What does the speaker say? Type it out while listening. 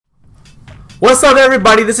What's up,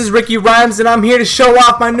 everybody? This is Ricky Rhymes, and I'm here to show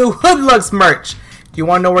off my new Hoodlux merch. Do you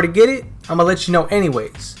want to know where to get it? I'm going to let you know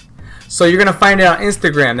anyways. So you're going to find it on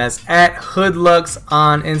Instagram. That's at Hoodlux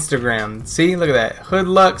on Instagram. See? Look at that.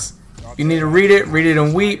 Hoodlux. If you need to read it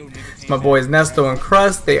and weep. It's my boys Nesto and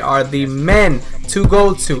Crust. They are the men to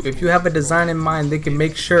go to. If you have a design in mind, they can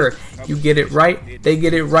make sure you get it right. They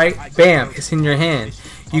get it right. Bam. It's in your hand.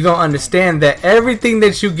 You're going to understand that everything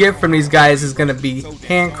that you get from these guys is going to be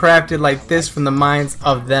handcrafted like this from the minds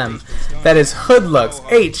of them. That is Hoodlux,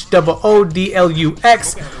 Hoodlux.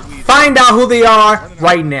 Find out who they are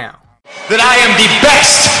right now. That I am the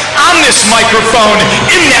best on this microphone,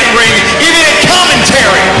 in that ring, even in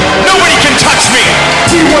commentary. Nobody can touch me.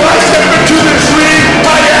 See, when I step into this ring,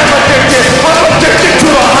 I am addicted. I'm addicted to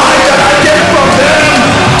the high that I get from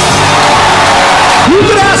them. You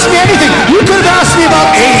could ask me anything. You could have asked me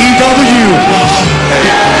about AEW.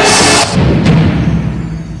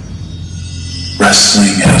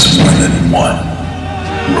 Wrestling has more than one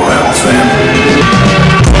royal family.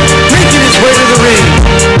 Making his way to the ring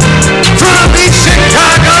from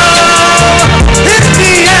Chicago,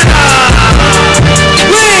 Indiana,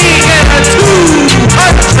 weighing in at 210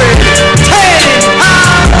 pounds, Ricky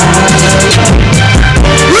Rhymes!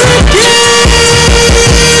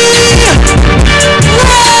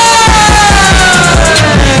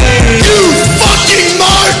 You fucking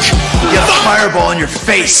mark! Get a fireball in your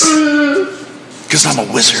face, because I'm a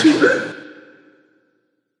wizard.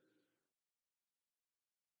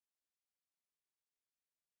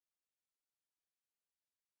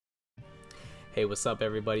 Hey, what's up,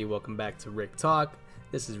 everybody? Welcome back to Rick Talk.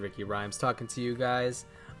 This is Ricky Rhymes talking to you guys.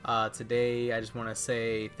 Today, I just want to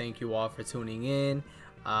say thank you all for tuning in.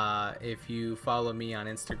 If you follow me on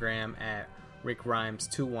Instagram at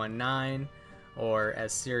RickRhymes219, or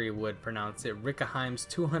as Siri would pronounce it,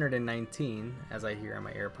 Rickahimes219, as I hear on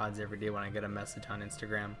my AirPods every day when I get a message on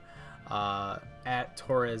Instagram, at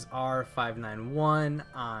TorresR591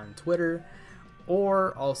 on Twitter,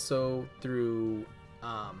 or also through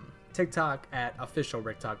TikTok at official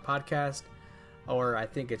Rick Talk Podcast, or I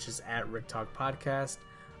think it's just at Rick Talk Podcast.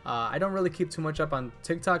 I don't really keep too much up on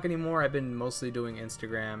TikTok anymore. I've been mostly doing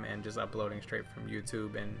Instagram and just uploading straight from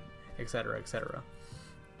YouTube and etc. etc.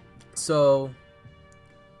 So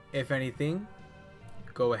if anything,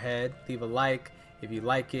 go ahead, leave a like if you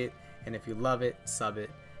like it, and if you love it, sub it.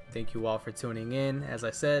 Thank you all for tuning in, as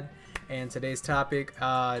I said. And today's topic,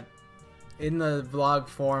 in the vlog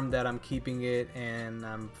form that I'm keeping it and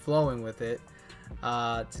I'm flowing with it,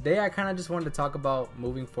 today I kind of just wanted to talk about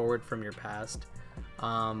moving forward from your past.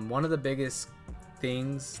 One of the biggest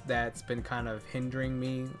things that's been kind of hindering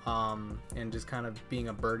me and just kind of being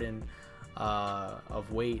a burden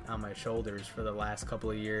of weight on my shoulders for the last couple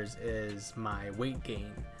of years is my weight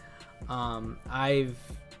gain. I've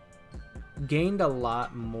gained a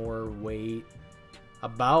lot more weight,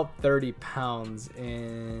 about 30 pounds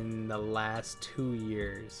in the last 2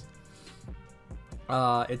 years.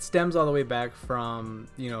 It stems all the way back from,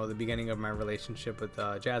 the beginning of my relationship with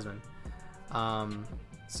Jasmine.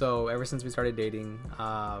 So ever since we started dating,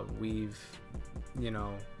 we've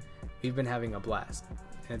been having a blast.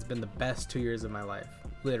 And it's been the best 2 years of my life.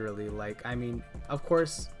 Literally, of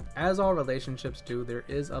course, as all relationships do, there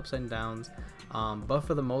is ups and downs. But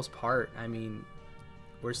for the most part,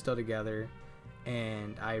 we're still together.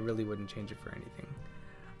 And I really wouldn't change it for anything.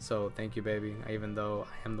 So thank you, baby. Even though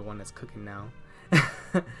I am the one that's cooking now.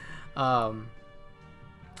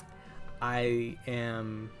 I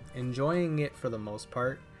am enjoying it for the most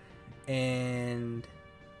part. And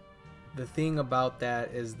the thing about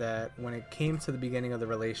that is that when it came to the beginning of the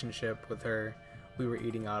relationship with her, we were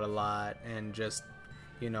eating out a lot. And just,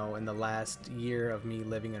 in the last year of me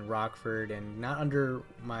living in Rockford and not under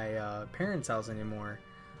my parents' house anymore,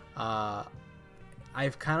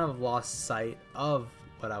 I've kind of lost sight of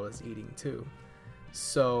what I was eating too.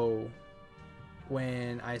 So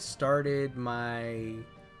when I started my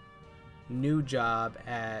new job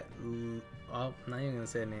at, I'm not even gonna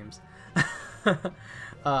say names.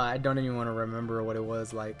 I don't even want to remember what it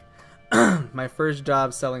was like. My first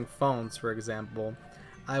job selling phones, for example,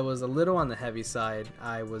 I was a little on the heavy side.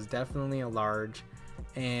 I was definitely a large,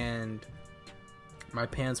 and my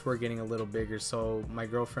pants were getting a little bigger, so my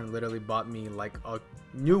girlfriend literally bought me like a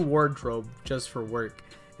new wardrobe just for work.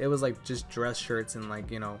 It was like just dress shirts and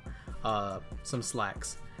some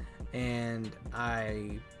slacks. And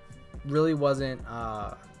I really wasn't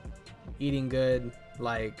eating good,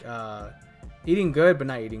 eating good but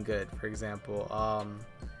not eating good, for example.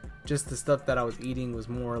 Just the stuff that I was eating was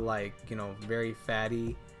more very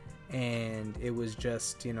fatty, and it was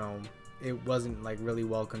just, it wasn't really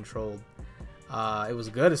well controlled. It was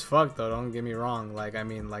good as fuck though, don't get me wrong. Like, I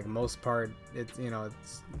mean, like most part, it's, you know,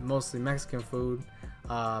 it's mostly Mexican food,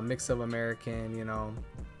 mix of American, you know,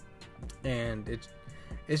 and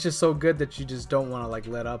it's just so good that you just don't want to like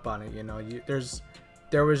let up on it, you know.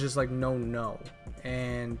 There was just like no,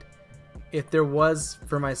 and if there was,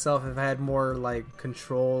 for myself, if I had more like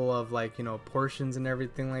control of like, you know, portions and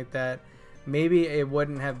everything like that, maybe it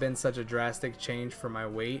wouldn't have been such a drastic change for my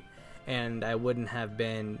weight, and I wouldn't have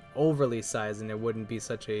been overly sized, and it wouldn't be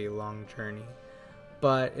such a long journey.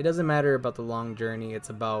 But it doesn't matter about the long journey, it's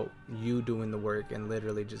about you doing the work and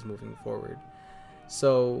literally just moving forward.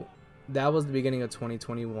 So that was the beginning of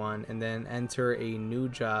 2021, and then enter a new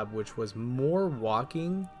job, which was more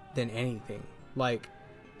walking than anything. Like,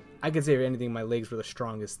 I could say if anything, my legs were the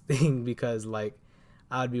strongest thing, because like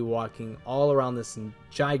I'd be walking all around this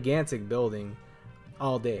gigantic building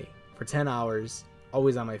all day for 10 hours,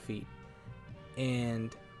 always on my feet.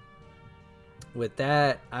 And with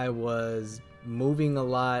that, I was moving a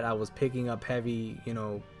lot. I was picking up heavy, you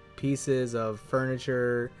know, pieces of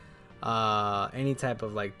furniture, any type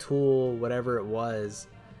of like tool, whatever it was,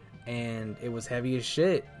 and it was heavy as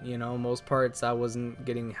shit. You know, most parts I wasn't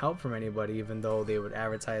getting help from anybody, even though they would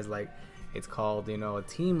advertise like it's called, you know, a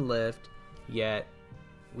team lift, yet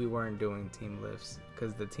we weren't doing team lifts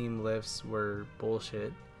because the team lifts were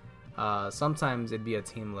bullshit. Sometimes it'd be a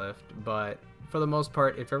team lift, but for the most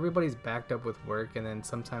part, if everybody's backed up with work, and then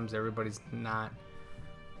sometimes everybody's not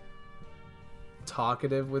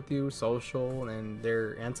talkative with you, social, and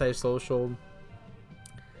they're antisocial,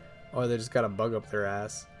 or they just got a bug up their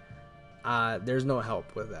ass, there's no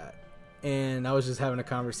help with that. And I was just having a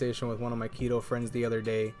conversation with one of my keto friends the other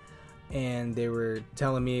day, and they were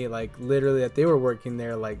telling me like literally that they were working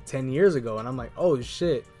there like 10 years ago, and I'm like, oh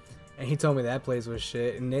shit. And he told me that place was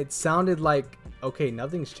shit, and it sounded like, okay,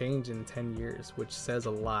 nothing's changed in 10 years, which says a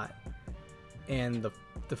lot. And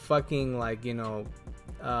the fucking, like, you know,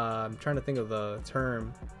 I'm trying to think of the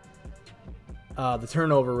term. The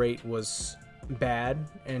turnover rate was bad,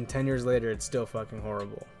 and 10 years later, it's still fucking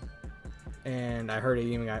horrible. And I heard it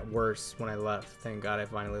even got worse when I left. Thank God I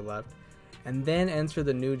finally left. And then enter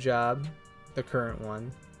the new job, the current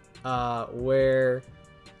one, where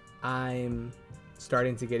I'm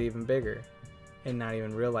starting to get even bigger and not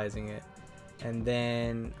even realizing it. And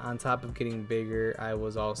then on top of getting bigger, I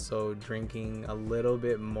was also drinking a little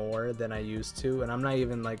bit more than I used to. And I'm not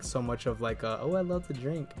even like so much of like I love to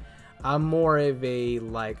drink. I'm more of a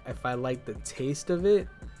like, if I like the taste of it,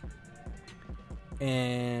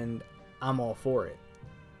 and I'm all for it.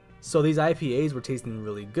 So these IPAs were tasting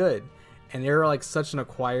really good, and they're like such an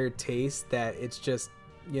acquired taste that it's just,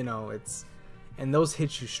 you know, it's, and those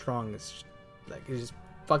hit you strong. It's like, it's just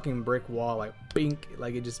fucking brick wall, like bink,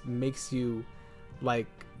 like it just makes you like,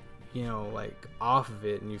 you know, like off of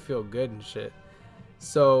it, and you feel good and shit.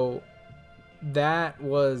 So that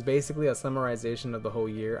was basically a summarization of the whole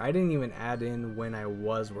year. I didn't even add in when I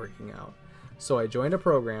was working out. So I joined a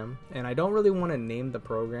program, and I don't really want to name the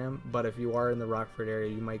program, but if you are in the Rockford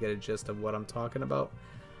area, you might get a gist of what I'm talking about.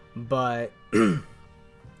 But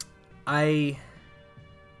I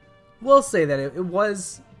will say that it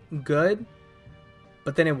was good,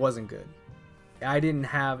 but then it wasn't good. I didn't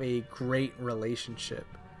have a great relationship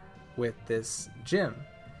with this gym.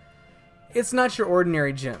 It's not your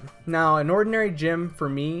ordinary gym. Now, an ordinary gym for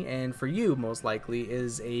me and for you, most likely,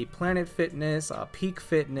 is a Planet Fitness, a Peak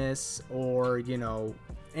Fitness, or, you know,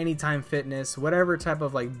 Anytime Fitness, whatever type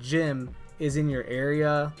of like gym is in your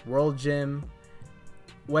area, World Gym,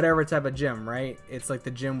 whatever type of gym, right? It's like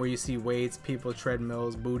the gym where you see weights, people,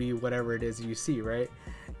 treadmills, booty, whatever it is you see, right?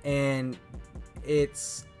 And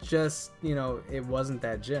it's just, you know, it wasn't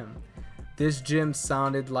that gym. This gym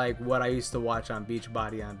sounded like what I used to watch on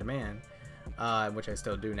Beachbody On Demand, which I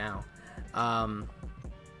still do now.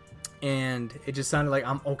 And it just sounded like,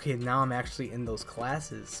 now I'm actually in those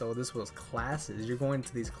classes. So this was classes. You're going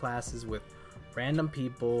to these classes with random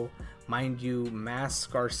people. Mind you,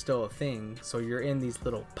 masks are still a thing. So you're in these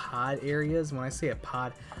little pod areas. When I say a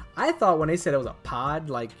pod, I thought when they said it was a pod,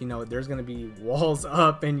 like, you know, there's going to be walls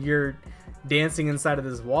up and you're dancing inside of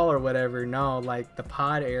this wall or whatever. No, like the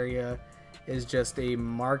pod area is just a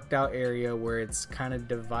marked out area where it's kind of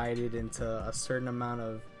divided into a certain amount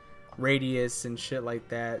of radius and shit like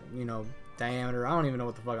that, you know, diameter. I don't even know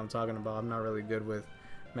what the fuck I'm talking about. I'm not really good with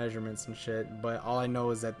measurements and shit, but all I know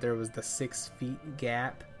is that there was the 6 feet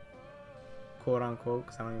gap, quote unquote,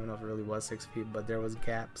 because I don't even know if it really was 6 feet, but there was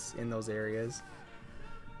gaps in those areas,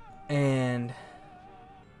 and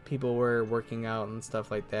people were working out and stuff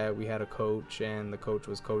like that. We had a coach, and the coach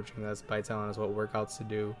was coaching us by telling us what workouts to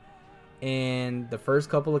do. And the first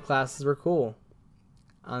couple of classes were cool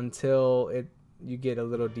until it you get a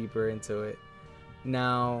little deeper into it.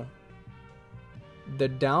 Now, the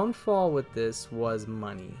downfall with this was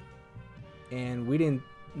money. And me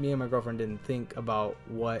and my girlfriend didn't think about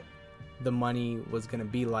what the money was going to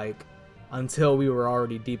be like until we were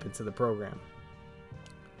already deep into the program.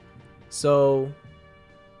 So,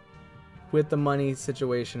 with the money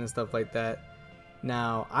situation and stuff like that,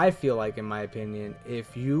 now, I feel like, in my opinion,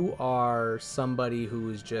 if you are somebody who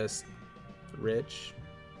is just rich,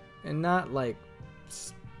 and not like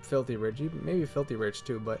filthy rich, maybe filthy rich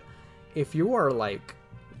too, but if you are like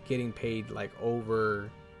getting paid like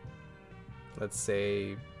over, let's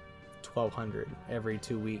say, $1,200 every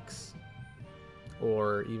 2 weeks,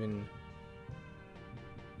 or even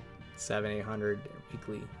 $700-800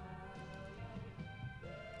 weekly,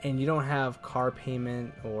 and you don't have car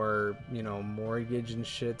payment or, you know, mortgage and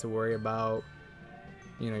shit to worry about,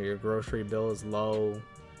 you know, your grocery bill is low,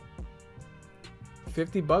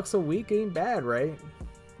 $50 a week ain't bad, right?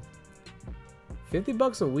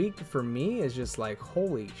 $50 a week for me is just like,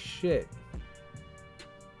 holy shit.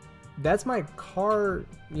 That's my car,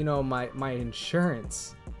 you know, my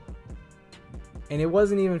insurance. And it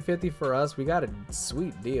wasn't even 50 for us. We got a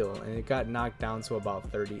sweet deal, and it got knocked down to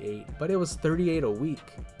about 38. But it was 38 a week.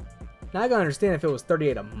 Now I gotta understand if it was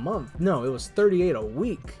 38 a month. No, it was 38 a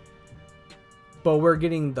week. But we're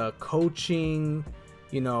getting the coaching,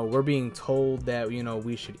 you know, we're being told that, you know,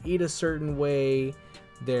 we should eat a certain way.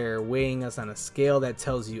 They're weighing us on a scale that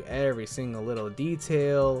tells you every single little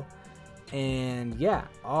detail. And yeah,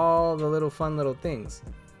 all the little fun little things.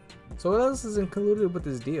 So what else is included with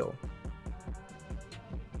this deal?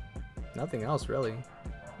 Nothing else really,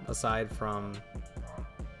 aside from,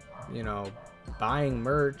 you know, buying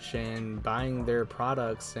merch and buying their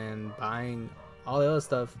products and buying all the other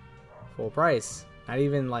stuff full price. Not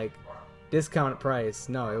even like discount price.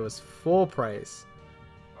 No, it was full price.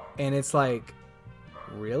 And it's like,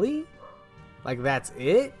 really? Like, that's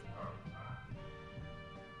it?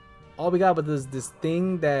 All we got with this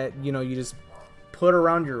thing that, you know, you just put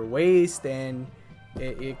around your waist and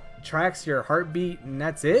it tracks your heartbeat, and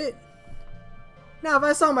that's it? Now, if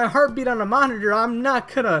I saw my heartbeat on a monitor, I'm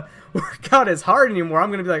not gonna work out as hard anymore.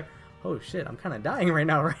 I'm gonna be like, oh shit, I'm kind of dying right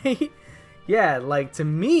now, right? Yeah, like, to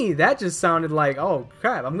me, that just sounded like, oh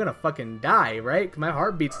crap, I'm gonna fucking die, right? My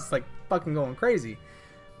heartbeat's just like fucking going crazy.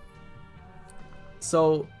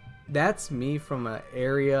 So that's me from an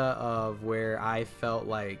area of where I felt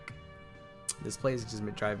like this place is just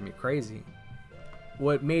driving me crazy.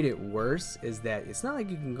 What made it worse is that it's not like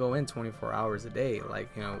you can go in 24 hours a day, like,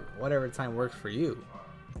 you know, whatever time works for you.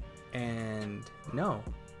 And no,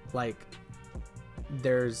 like,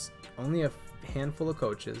 there's only a handful of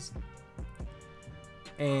coaches,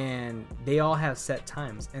 and they all have set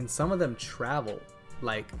times, and some of them travel.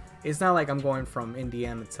 Like, it's not like I'm going from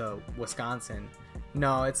Indiana to Wisconsin.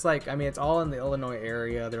 No, it's like, I mean, it's all in the Illinois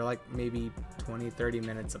area. They're like maybe 20-30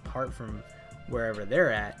 minutes apart from wherever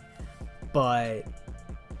they're at. But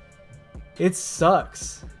it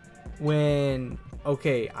sucks when,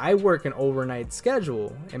 okay, I work an overnight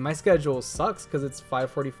schedule, and my schedule sucks because it's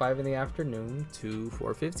 5:45 in the afternoon to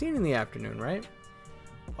 4:15 in the afternoon, right?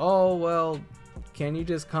 Oh, well, can you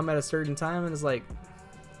just come at a certain time? And it's like,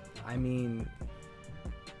 I mean,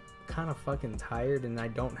 kind of fucking tired, and I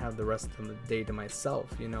don't have the rest of the day to myself,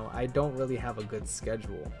 you know? I don't really have a good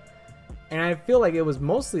schedule. And I feel like it was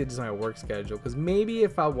mostly just my work schedule, because maybe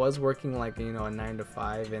if I was working like, you know, a 9 to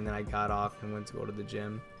 5 and then I got off and went to go to the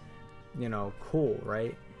gym, you know, cool,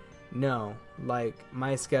 right? No, like,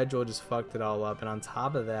 my schedule just fucked it all up. And on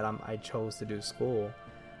top of that, I chose to do school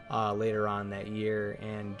later on that year,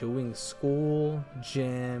 and doing school,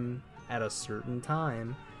 gym at a certain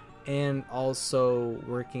time, and also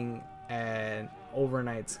working an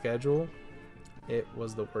overnight schedule, it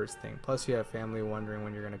was the worst thing. Plus you have family wondering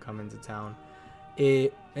when you're going to come into town,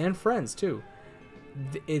 and friends too.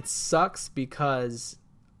 It sucks because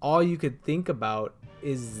all you could think about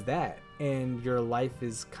is that, and your life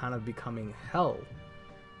is kind of becoming hell.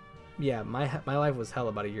 Yeah, my life was hell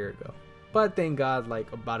about a year ago, but thank God,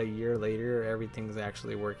 like, about a year later, everything's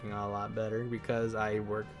actually working out a lot better because I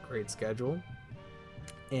work a great schedule,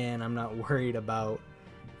 and I'm not worried about,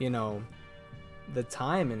 you know, the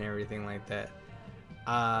time and everything like that.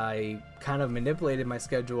 I kind of manipulated my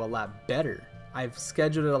schedule a lot better. I've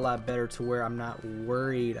scheduled it a lot better to where I'm not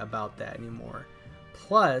worried about that anymore.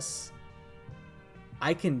 Plus,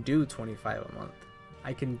 I can do 25 a month.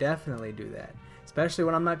 I can definitely do that, especially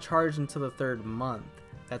when I'm not charged until the third month.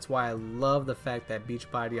 That's why I love the fact that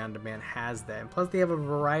Beachbody On Demand has that. And plus, they have a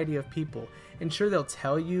variety of people. And sure, they'll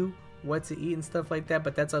tell you what to eat and stuff like that,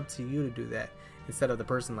 but that's up to you to do that, instead of the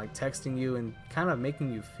person like texting you and kind of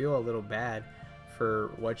making you feel a little bad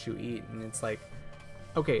for what you eat. And it's like,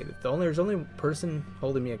 okay, there's only person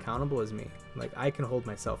holding me accountable is me. Like, I can hold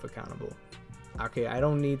myself accountable. Okay, I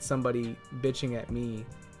don't need somebody bitching at me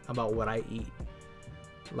about what I eat.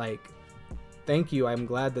 Like, thank you, I'm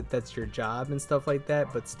glad that that's your job and stuff like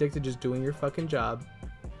that, but stick to just doing your fucking job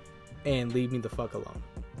and leave me the fuck alone.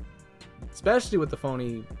 Especially with the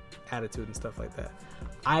phony attitude and stuff like that.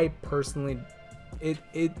 I personally,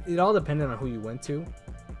 it all depended on who you went to,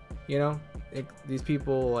 you know? These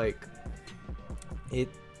people, like,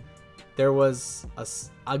 there was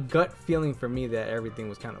a gut feeling for me that everything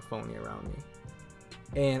was kind of phony around me.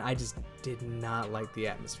 And I just did not like the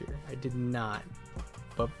atmosphere. I did not.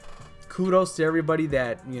 But kudos to everybody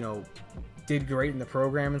that, you know, did great in the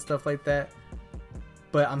program and stuff like that.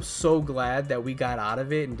 But I'm so glad that we got out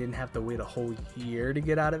of it and didn't have to wait a whole year to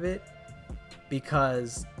get out of it,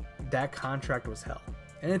 because that contract was hell.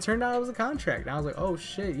 And it turned out it was a contract. And I was like, oh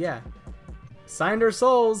shit, yeah. Signed our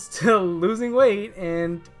souls to losing weight,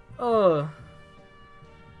 and fuck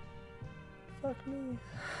me.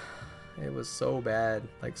 It was so bad.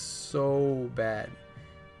 Like, so bad.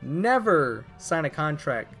 Never sign a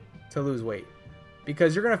contract to lose weight,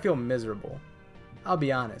 because you're gonna feel miserable. I'll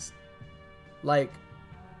be honest. Like,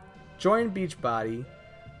 join Beachbody.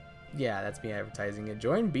 Yeah, that's me advertising it.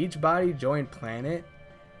 Join Beachbody, join Planet.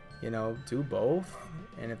 You know, do both.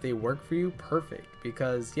 And if they work for you, perfect.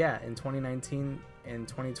 Because, yeah, in 2019 and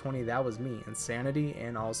 2020, that was me. Insanity,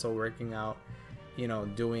 and also working out, you know,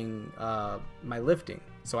 doing my lifting.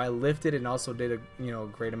 So I lifted and also did a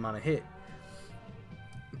great amount of HIIT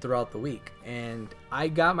throughout the week. And I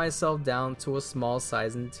got myself down to a small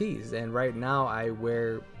size in tees. And right now I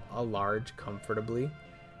wear a large comfortably.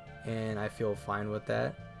 And I feel fine with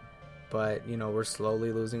that. But, you know, we're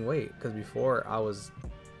slowly losing weight. Because before I was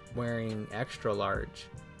wearing extra large.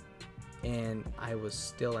 And I was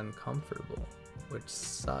still uncomfortable. Which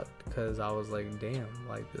sucked. Because I was like, damn,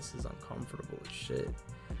 like, this is uncomfortable as shit.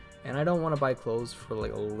 And I don't want to buy clothes for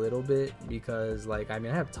like a little bit. Because, like, I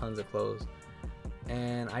mean, I have tons of clothes.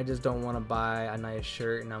 And I just don't want to buy a nice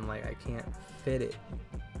shirt. And I'm like, I can't fit it.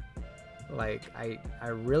 Like, I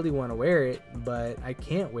really want to wear it, but I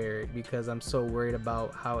can't wear it because I'm so worried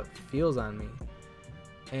about how it feels on me.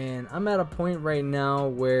 And I'm at a point right now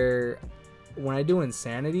where when I do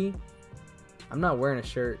Insanity, I'm not wearing a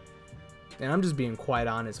shirt. And I'm just being quite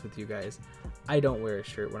honest with you guys. I don't wear a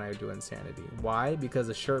shirt when I do Insanity. Why? Because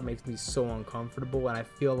a shirt makes me so uncomfortable, and I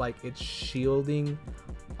feel like it's shielding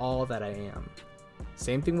all that I am.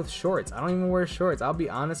 Same thing with shorts. I don't even wear shorts. I'll be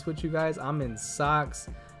honest with you guys. I'm in socks,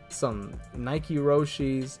 some Nike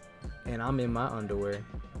Roshis, and I'm in my underwear.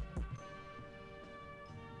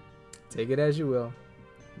 Take it as you will.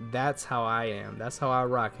 That's how I am. That's how I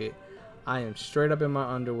rock it. I am straight up in my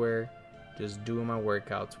underwear, just doing my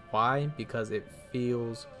workouts. Why? Because it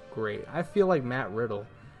feels great. I feel like Matt Riddle,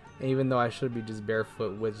 even though I should be just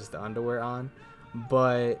barefoot with just the underwear on.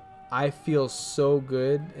 But I feel so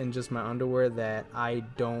good in just my underwear that I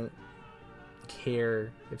don't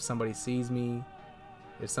care if somebody sees me.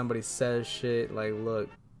 If somebody says shit like, look,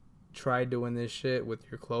 try doing this shit with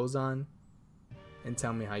your clothes on and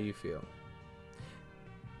tell me how you feel.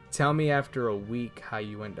 Tell me after a week how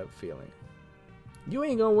you end up feeling. You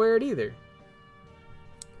ain't gonna wear it either.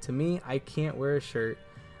 To me, I can't wear a shirt.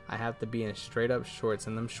 I have to be in straight up shorts,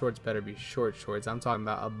 and them shorts better be short shorts. I'm talking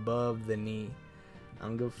about above the knee. I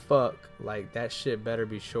don't give a fuck. Like, that shit better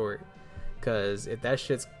be short. Because if that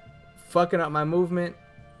shit's fucking up my movement,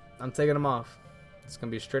 I'm taking them off. It's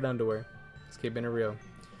going to be straight underwear. Just keeping it real.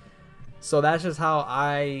 So that's just how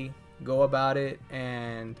I go about it.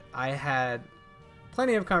 And I had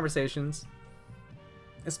plenty of conversations.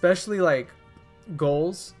 Especially, like,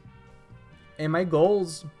 goals. And my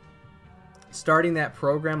goals, starting that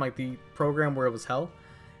program, like the program where it was hell,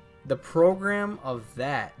 the program of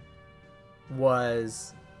that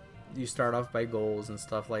was, you start off by goals and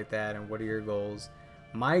stuff like that, and what are your goals?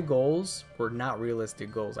 My goals were not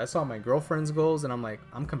realistic goals. I saw my girlfriend's goals, and I'm like,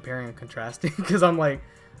 I'm comparing and contrasting, because I'm like,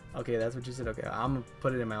 okay, that's what you said, okay, I'm gonna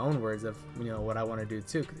put it in my own words of, you know, what I want to do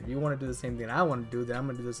too, because if you want to do the same thing I want to do, then I'm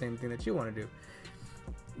gonna do the same thing that you want to do.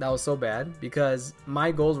 That was so bad, because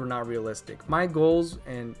my goals were not realistic. My goals,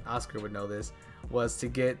 and Oscar would know this, was to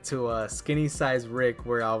get to a skinny size Rick,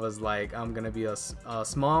 where I was like, I'm gonna be a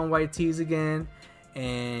small in white tees again,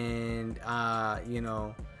 and you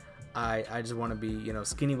know, I just want to be, you know,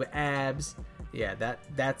 skinny with abs. Yeah,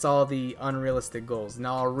 that's all the unrealistic goals.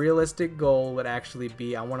 Now, a realistic goal would actually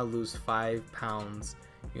be, I want to lose 5 pounds,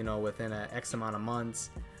 you know, within a X amount of months,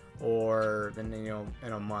 or then, you know,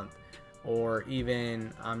 in a month, or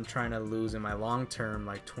even I'm trying to lose in my long term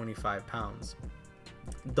like 25 pounds.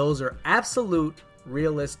 Those are absolute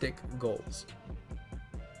realistic goals.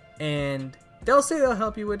 And they'll say they'll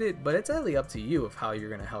help you with it, but it's really up to you of how you're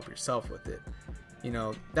going to help yourself with it. You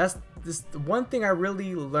know, that's this one thing I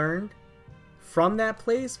really learned from that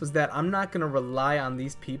place was that I'm not going to rely on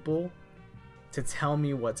these people to tell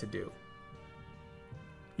me what to do.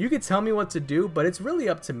 You could tell me what to do, but it's really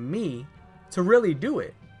up to me to really do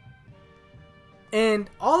it. And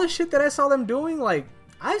all the shit that I saw them doing, like,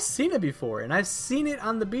 I've seen it before, and I've seen it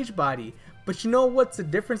on the Beachbody. But you know what's the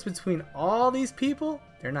difference between all these people?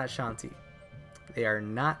 They're not Shanti. They are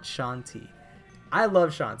not Shanti. I love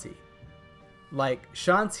Shanti. Like,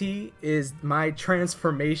 Shanti is my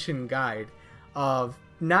transformation guide of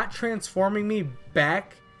not transforming me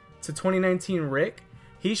back to 2019 Rick.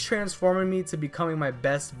 He's transforming me to becoming my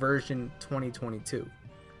best version 2022.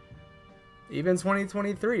 Even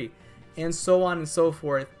 2023. And so on and so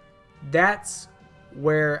forth. That's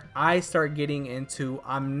where I start getting into,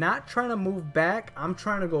 I'm not trying to move back, I'm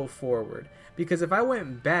trying to go forward. Because if I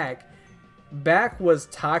went back was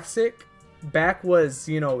toxic, back was,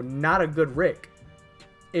 not a good Rick.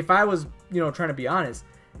 If I was, trying to be honest,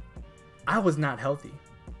 I was not healthy.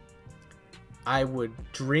 I would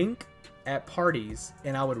drink at parties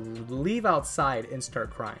and I would leave outside and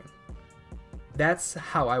start crying. That's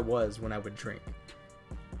how I was when I would drink.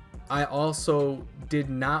 I also did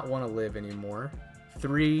not want to live anymore.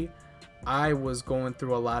 3, I was going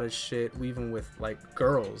through a lot of shit, even with like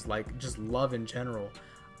girls, like just love in general.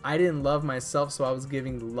 I didn't love myself, so I was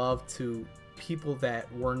giving love to people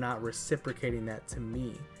that were not reciprocating that to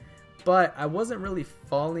me. But I wasn't really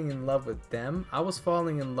falling in love with them. I was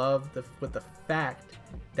falling in love with the fact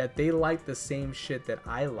that they liked the same shit that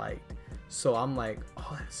I liked. So I'm like,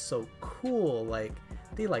 oh, that's so cool. Like,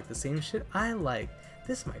 they like the same shit I like.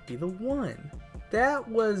 This might be the one. That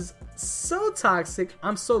was so toxic.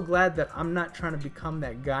 I'm so glad that I'm not trying to become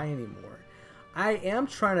that guy anymore. I am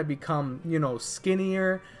trying to become,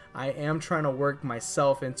 skinnier. I am trying to work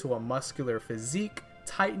myself into a muscular physique,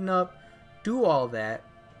 tighten up, do all that.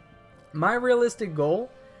 My realistic goal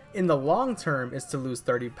in the long term is to lose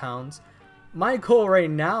 30 pounds. My goal right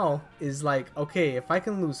now is like, okay, if I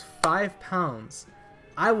can lose 5 pounds,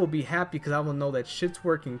 I will be happy because I will know that shit's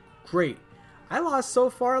working great. I lost so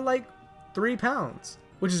far like 3 pounds,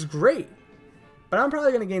 which is great. But I'm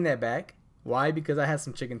probably going to gain that back. Why? Because I had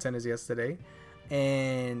some chicken tenders yesterday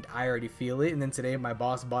and I already feel it. And then today my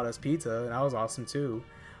boss bought us pizza and that was awesome too.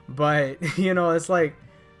 But, it's like,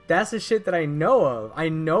 that's the shit that I know of. I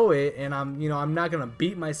know it, and I'm not going to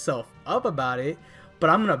beat myself up about it, but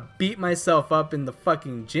I'm going to beat myself up in the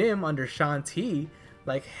fucking gym under Shanti.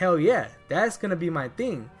 Like, hell yeah, that's going to be my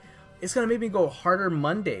thing. It's going to make me go harder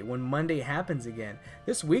Monday when Monday happens again.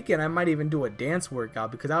 This weekend, I might even do a dance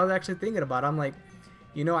workout because I was actually thinking about it. I'm like,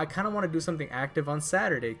 I kind of want to do something active on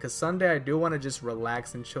Saturday because Sunday I do want to just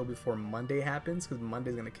relax and chill before Monday happens because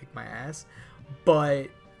Monday's going to kick my ass. But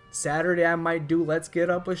Saturday I might do Let's Get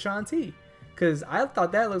Up with Shanti because I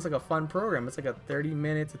thought that looks like a fun program. It's like a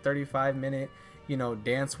 30-minute to 35-minute,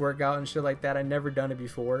 dance workout and shit like that. I've never done it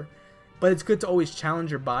before. But it's good to always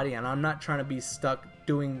challenge your body, and I'm not trying to be stuck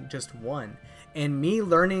doing just one. And me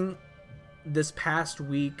learning this past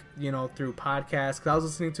week, through podcasts, because I was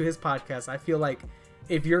listening to his podcast, I feel like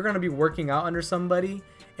if you're going to be working out under somebody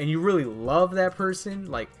and you really love that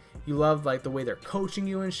person, like you love like the way they're coaching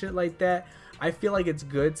you and shit like that, I feel like it's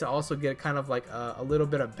good to also get kind of like a little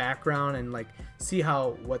bit of background and like see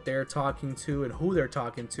what they're talking to and who they're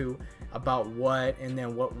talking to about what, and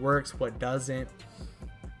then what works, what doesn't.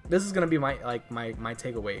 This is going to be my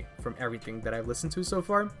takeaway from everything that I've listened to so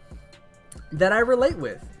far that I relate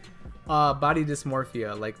with. Body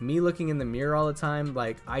dysmorphia, like me looking in the mirror all the time,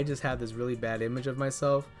 like I just have this really bad image of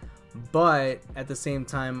myself. But at the same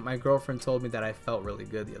time, my girlfriend told me that I felt really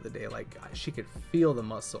good the other day. Like she could feel the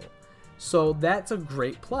muscle. So that's a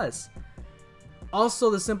great plus.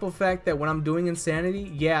 Also, the simple fact that when I'm doing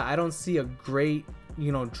Insanity, yeah, I don't see a great,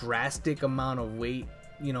 drastic amount of weight,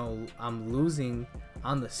 I'm losing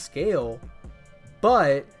on the scale,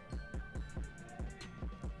 but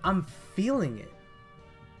I'm feeling it.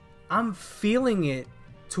 I'm feeling it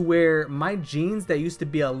to where my jeans that used to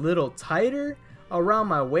be a little tighter around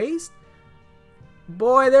my waist,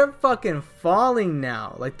 boy, they're fucking falling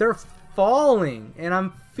now. Like they're falling, and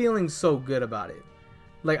I'm feeling so good about it.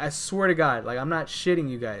 Like I swear to God, like I'm not shitting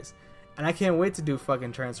you guys, and I can't wait to do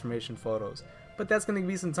fucking transformation photos. But that's gonna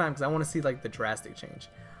be some time because I want to see like the drastic change,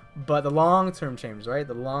 but the long term change, right?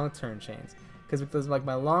 The long term change, because like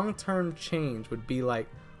my long term change would be like,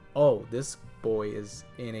 oh, this boy is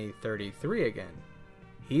in a 33 again.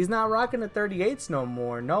 He's not rocking the 38s no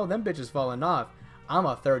more. No, them bitches falling off. I'm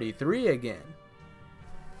a 33 again.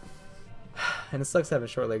 And it sucks having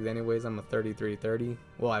short legs anyways. I'm a 33-30.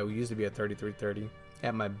 Well, I used to be a 33-30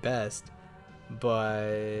 at my best.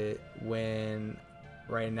 But when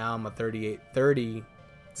right now I'm a 38-30,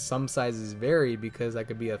 some sizes vary because I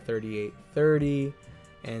could be a 38-30.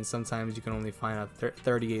 And sometimes you can only find a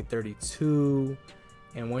 38-32.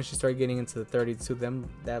 And once you start getting into the 32,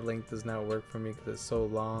 that length does not work for me because it's so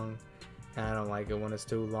long. And I don't like it when it's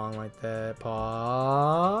too long like that.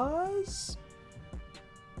 Pause.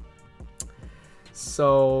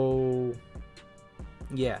 So,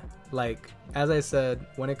 yeah. Like, as I said,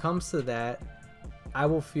 when it comes to that, I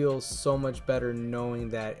will feel so much better knowing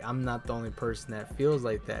that I'm not the only person that feels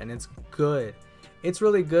like that. And it's good. It's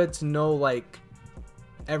really good to know, like,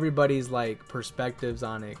 everybody's like perspectives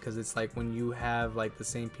on it, because it's like when you have like the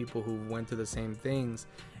same people who went through the same things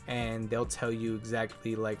and they'll tell you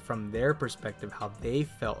exactly like from their perspective how they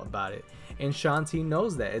felt about it. And Shanti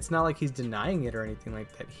knows that. It's not like he's denying it or anything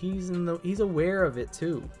like that. He's aware of it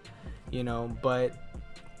too, you know, but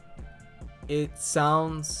it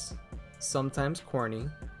sounds sometimes corny,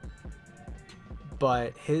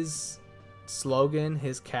 but his slogan,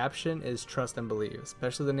 his caption is trust and believe,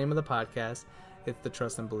 especially the name of the podcast. It's the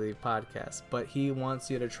Trust and Believe podcast, but he wants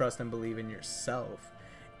you to trust and believe in yourself.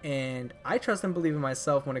 And I trust and believe in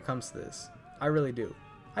myself when it comes to this. I really do.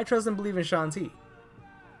 I trust and believe in Shanti.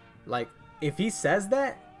 Like, if he says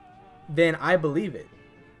that, then I believe it.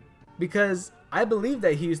 Because I believe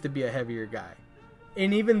that he used to be a heavier guy.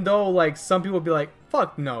 And even though, like, some people be like,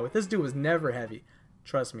 fuck no, this dude was never heavy.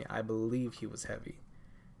 Trust me, I believe he was heavy.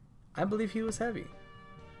 I believe he was heavy.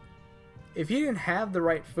 If he didn't have the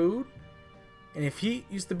right food, and if he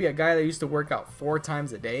used to be a guy that used to work out 4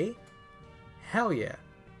 times a day, hell yeah.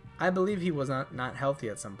 I believe he was not healthy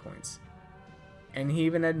at some points. And he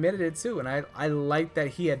even admitted it too. And I like that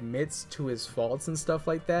he admits to his faults and stuff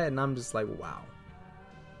like that. And I'm just like, wow.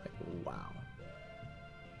 Like, wow.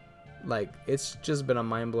 Like, it's just been a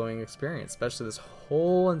mind-blowing experience. Especially this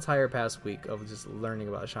whole entire past week of just learning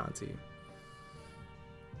about Shanti.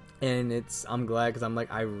 And I'm glad because I'm like,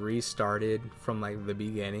 I restarted from like the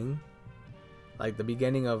beginning. Like the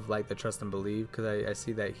beginning of like the Trust and Believe, because I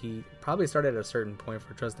see that he probably started at a certain point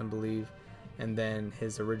for Trust and Believe, and then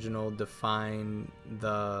his original Define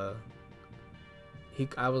the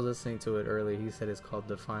I was listening to it earlier. He said it's called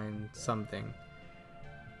Define something,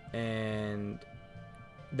 and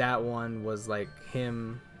that one was like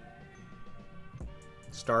him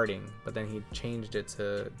starting, but then he changed it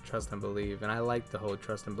to Trust and Believe, and I like the whole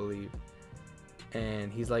Trust and Believe.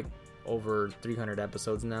 And he's like over 300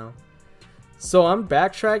 episodes now. So I'm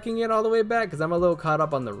backtracking it all the way back because I'm a little caught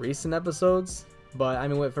up on the recent episodes. But I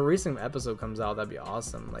mean, if a recent episode comes out, that'd be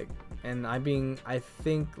awesome. Like, and I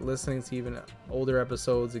think listening to even older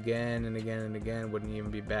episodes again and again and again wouldn't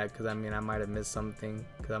even be bad, because I mean, I might have missed something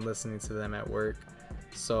because I'm listening to them at work.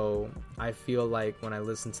 So I feel like when I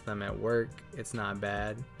listen to them at work, it's not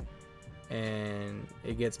bad, and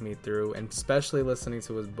it gets me through. And especially listening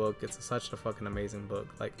to his book, it's such a fucking amazing book.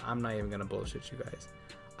 Like, I'm not even gonna bullshit you guys.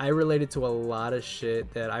 I related to a lot of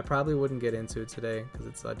shit that I probably wouldn't get into today because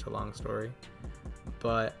it's such a long story.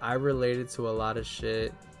 But I related to a lot of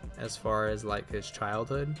shit as far as like his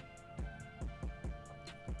childhood.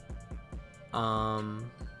 I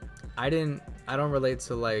don't relate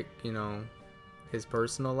to like, you know, his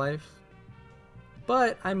personal life.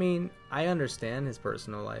 But I mean, I understand his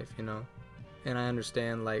personal life, you know. And I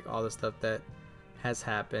understand like all the stuff that has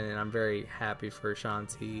happened, and I'm very happy for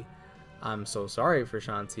Shanti. I'm so sorry for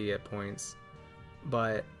Shanti at points,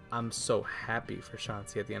 but I'm so happy for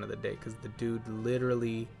Shanti at the end of the day, because the dude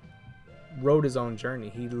literally wrote his own journey.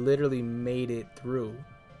 He literally made it through.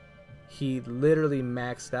 He literally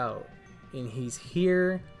maxed out, and he's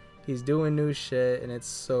here. He's doing new shit, and it's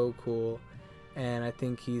so cool. And I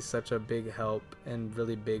think he's such a big help and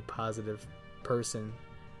really big positive person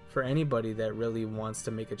for anybody that really wants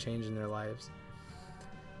to make a change in their lives.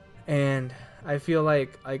 And I feel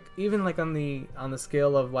like even like on the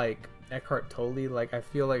scale of like Eckhart Tolle, like I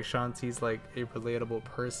feel like Shanti's like a relatable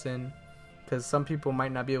person, because some people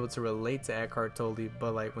might not be able to relate to Eckhart Tolle,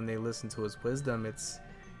 but like when they listen to his wisdom, it's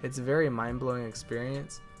a very mind-blowing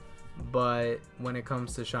experience. But when it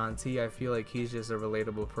comes to Shanti, I feel like he's just a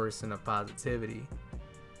relatable person of positivity,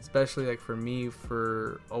 especially like for me,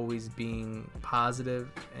 for always being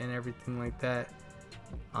positive and everything like that.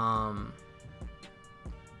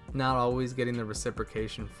 Not always getting the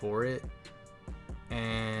reciprocation for it,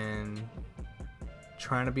 and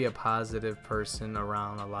trying to be a positive person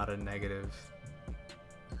around a lot of negative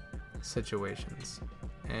situations.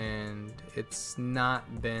 And it's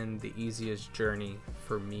not been the easiest journey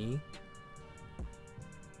for me.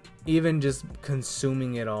 Even just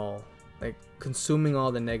consuming it all like consuming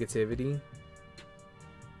all the negativity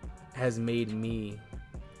has made me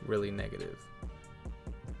really negative.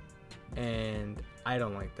 And I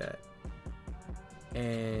don't like that.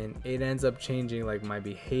 And it ends up changing like my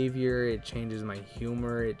behavior, it changes my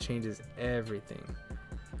humor, it changes everything.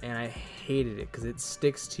 And I hated it because it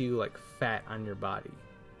sticks to you like fat on your body.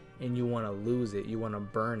 And you want to lose it, you want to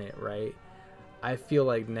burn it, right? I feel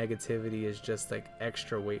like negativity is just like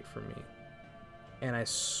extra weight for me. And I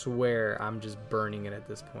swear I'm just burning it at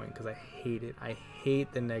this point because I hate it. I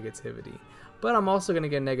hate the negativity. But I'm also going to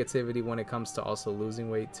get negativity when it comes to also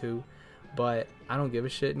losing weight too. But I don't give a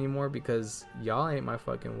shit anymore because y'all ain't my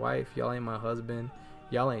fucking wife. Y'all ain't my husband.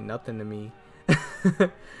 Y'all ain't nothing to me.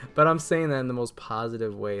 But I'm saying that in the most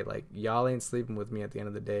positive way. Like, y'all ain't sleeping with me at the end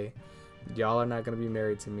of the day. Y'all are not going to be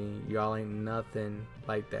married to me. Y'all ain't nothing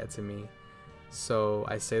like that to me. So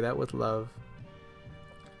I say that with love.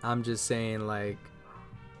 I'm just saying, like,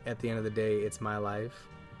 at the end of the day, it's my life.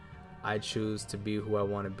 I choose to be who I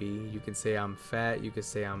want to be. You can say I'm fat. You can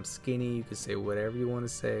say I'm skinny. You can say whatever you want to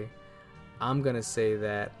say. I'm going to say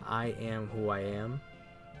that I am who I am.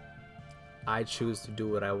 I choose to do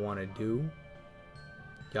what I want to do.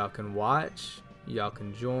 Y'all can watch. Y'all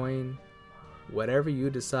can join. Whatever you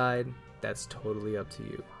decide, that's totally up to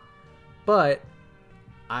you. But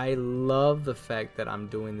I love the fact that I'm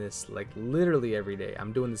doing this like literally every day.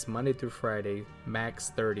 I'm doing this Monday through Friday, max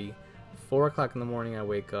 30. 4 o'clock in the morning, I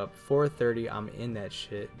wake up. 4:30, I'm in that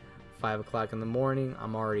shit. 5 o'clock in the morning,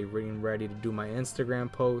 I'm already getting ready to do my Instagram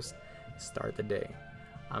post. Start the day.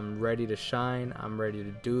 I'm ready to shine. I'm ready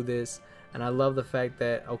to do this. And I love the fact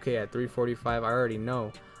that, okay, at 3:45, I already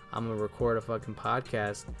know I'm going to record a fucking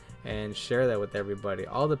podcast and share that with everybody.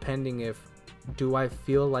 All depending if, do I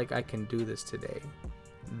feel like I can do this today?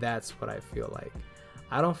 That's what I feel like.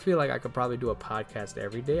 I don't feel like I could probably do a podcast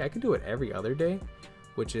every day. I could do it every other day,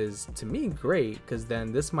 which is, to me, great, because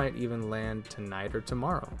then this might even land tonight or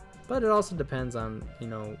tomorrow. But it also depends on, you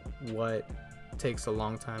know, what takes a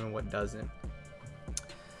long time and what doesn't.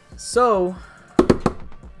 So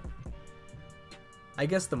I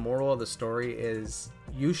guess the moral of the story is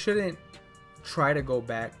you shouldn't try to go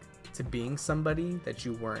back to being somebody that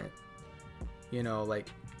you weren't. You know, like,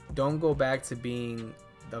 don't go back to being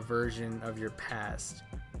the version of your past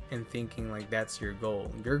and thinking like that's your goal.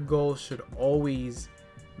 Your goal should always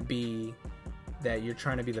be that you're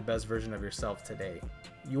trying to be the best version of yourself today.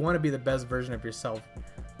 You want to be the best version of yourself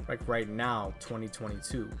like right now,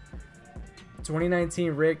 2022.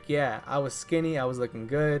 2019 Rick, yeah, I was skinny, I was looking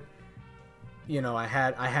good. You know, I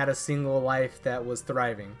had a single life that was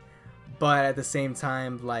thriving. But at the same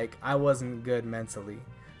time, like, I wasn't good mentally.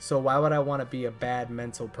 So why would I want to be a bad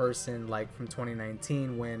mental person like from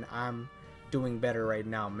 2019 when I'm doing better right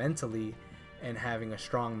now mentally and having a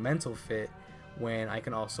strong mental fit, when I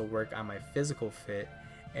can also work on my physical fit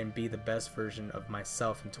and be the best version of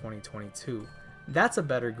myself in 2022? That's a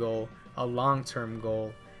better goal, a long-term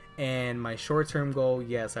goal. And my short-term goal,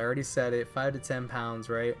 yes, I already said it, 5 to 10 pounds,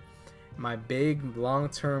 right? My big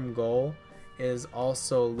long-term goal is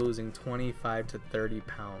also losing 25 to 30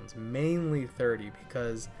 pounds, mainly 30,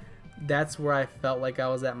 because that's where I felt like I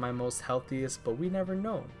was at my most healthiest, but we never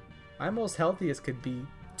know. My most healthiest could be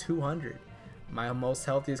 200. My most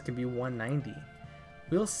healthiest could be 190.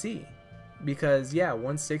 We'll see. Because, yeah,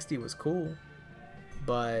 160 was cool,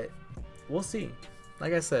 but we'll see.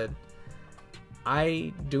 Like I said,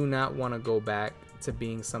 I do not want to go back to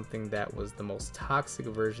being something that was the most toxic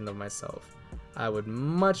version of myself. I would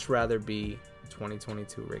much rather be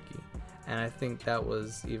 2022 Ricky. And I think that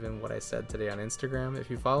was even what I said today on Instagram. If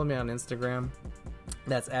you follow me on Instagram,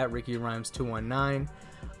 that's at RickyRhymes219.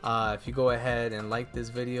 If you go ahead and like this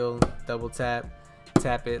video, double tap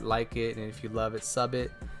it, like it, and if you love it, sub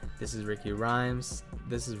it. This is Ricky Rhymes.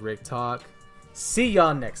 This is Rick Talk. See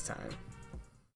y'all next time.